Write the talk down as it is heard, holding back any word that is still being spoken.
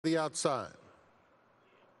the outside.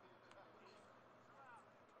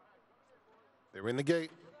 They're in the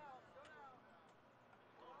gate.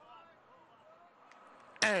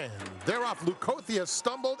 And they're off. Leucothea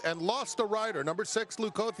stumbled and lost the rider. Number 6,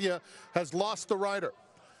 Leucothea, has lost the rider.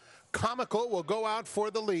 Comical will go out for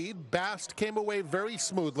the lead. Bast came away very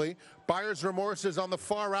smoothly. Buyer's Remorse is on the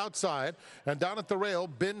far outside. And down at the rail,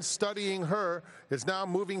 Been Studying Her is now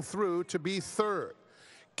moving through to be third.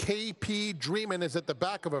 KP Dreamin' is at the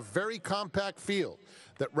back of a very compact field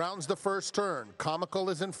that rounds the first turn. Comical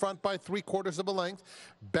is in front by 3/4 of a length.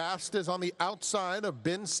 Bast is on the outside of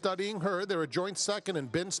Been Studying Her. They're a joint second, and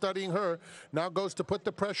Been Studying Her now goes to put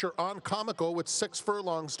the pressure on Comical with 6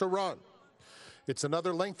 furlongs to run. It's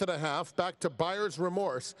another length and a half back to Buyer's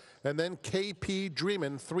Remorse, and then KP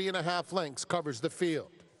Dreamin', 3.5 lengths, covers the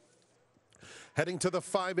field. Heading to the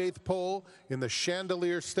 5/8 pole in the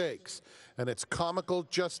Chandelier Stakes, and it's Comical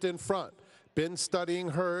just in front. Been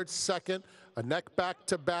Studying Her second, a neck back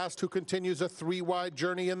to Bast, who continues a 3-wide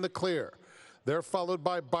journey in the clear. They're followed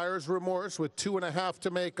by Buyer's Remorse with 2.5 to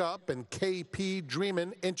make up, and KP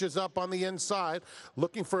Dreamin' inches up on the inside,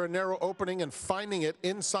 looking for a narrow opening and finding it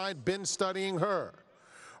inside Been Studying Her.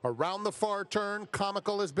 Around the far turn,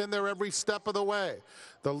 Comical has been there every step of the way.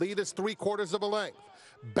 The lead is 3/4 of a length.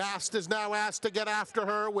 Bast is now asked to get after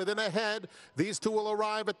her within a head. These two will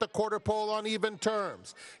arrive at the quarter pole on even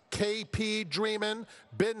terms. KP Dreamin',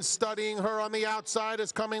 Been Studying Her on the outside,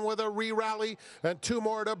 is coming with a re-rally, and 2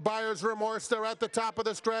 more to Buyer's Remorse. They're at the top of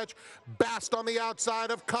the stretch. Bast on the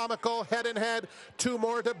outside of Comical, head and head. 2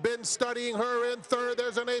 more to Been Studying Her in third.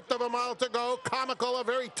 There's an 1/8 of a mile to go. Comical, a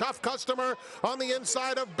very tough customer on the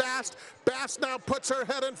inside of Bast. Bast now puts her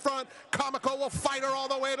head in front. Comical will fight her all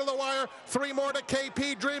the way to the wire. 3 more to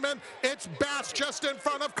KP Dreamin'. It's Bast just in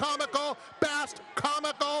front of Comical. Bast,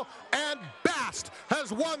 Comical, and Bast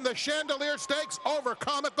has won the Chandelier Stakes over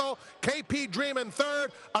Comical. KP Dreamin'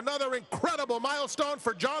 third. Another incredible milestone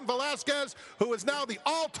for John Velazquez, who is now the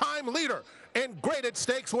all-time leader in graded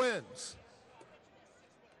stakes wins.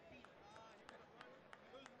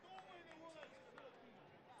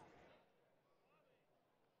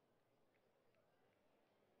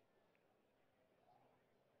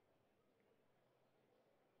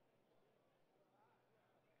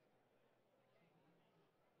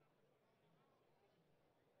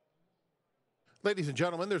 Ladies and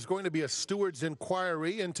gentlemen, there's going to be a steward's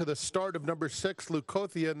inquiry into the start of number 6,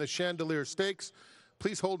 Leucothea, in the Chandelier Stakes.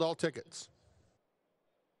 Please hold all tickets.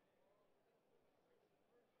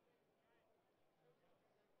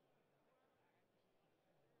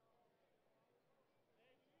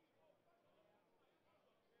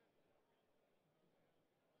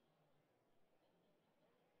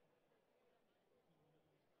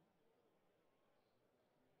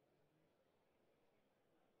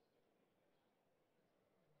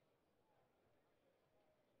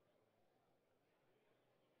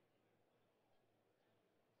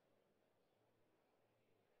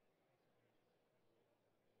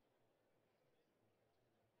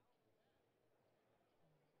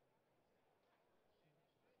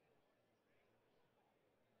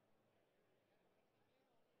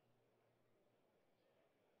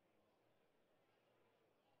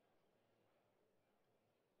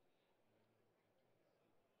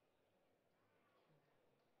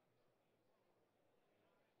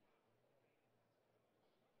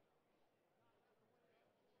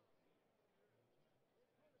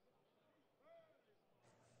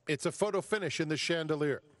 It's a photo finish in the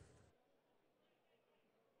Chandelier.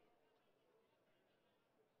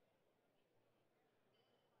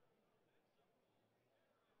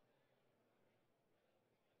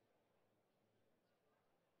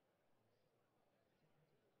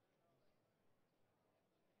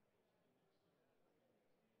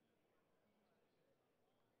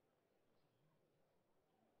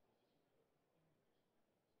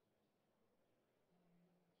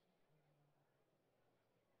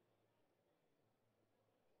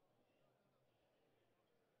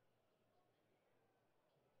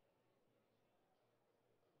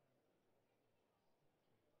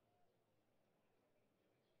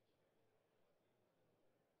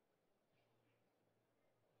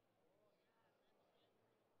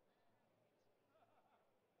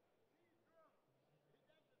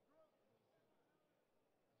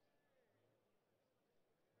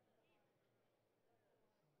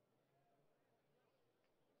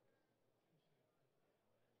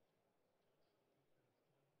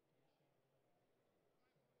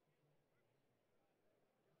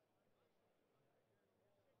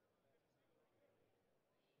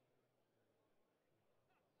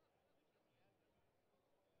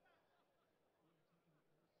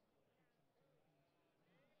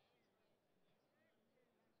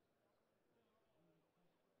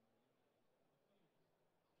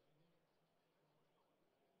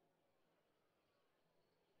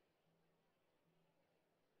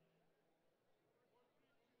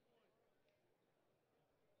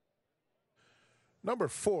 Number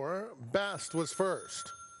 4, Bast was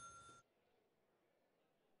first.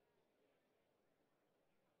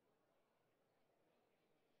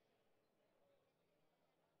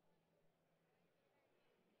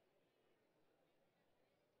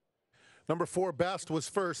 Number 4, Bast was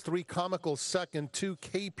first, 3, Comical second, 2,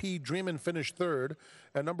 KP Dreamin' finished third,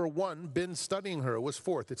 and number 1, Been Studying Her, was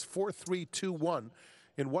fourth. It's 4-3-2-1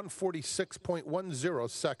 in 146.10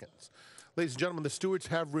 seconds. Ladies and gentlemen, the stewards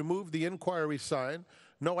have removed the inquiry sign.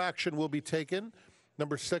 No action will be taken.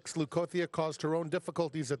 Number 6, Leucothea, caused her own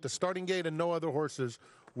difficulties at the starting gate, and no other horses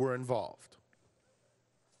were involved.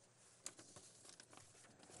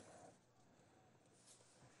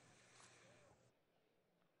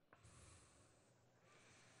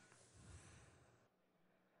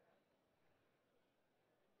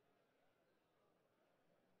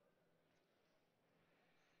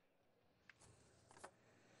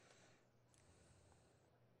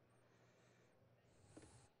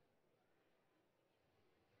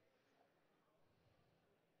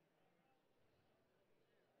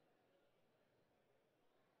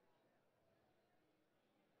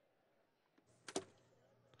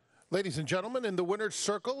 Ladies and gentlemen, in the winner's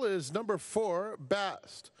circle is number 4,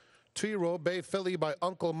 Bast, 2-year-old bay filly by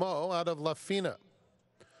Uncle Mo out of La Fina,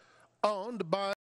 owned by